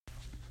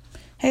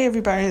Hey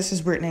everybody, this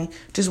is Brittany.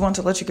 Just want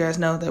to let you guys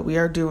know that we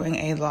are doing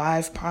a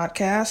live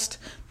podcast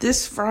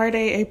this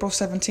Friday, April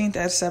 17th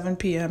at 7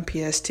 p.m.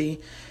 PST.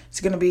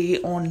 It's going to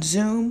be on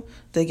Zoom.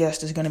 The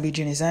guest is going to be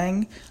Jenny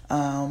Zhang.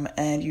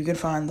 And you can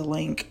find the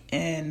link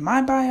in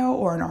my bio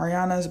or in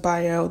Ariana's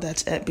bio.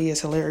 That's at B is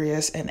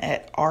Hilarious and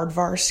at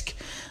Aardvarsk.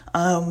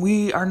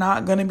 We are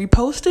not going to be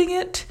posting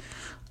it.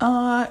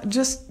 That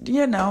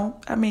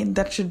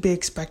should be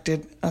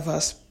expected of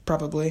us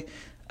probably.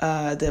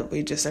 That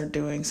we just are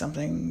doing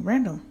something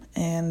random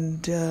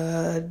and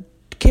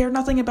care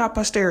nothing about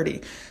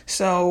posterity.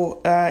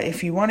 So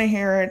if you want to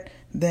hear it,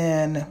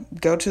 then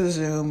go to the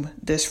Zoom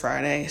this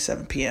Friday,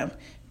 7 p.m.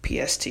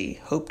 PST.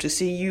 Hope to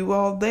see you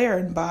all there.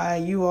 And by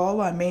you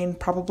all, I mean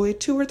probably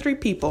 2 or 3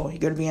 people. You're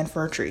going to be in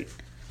for a treat.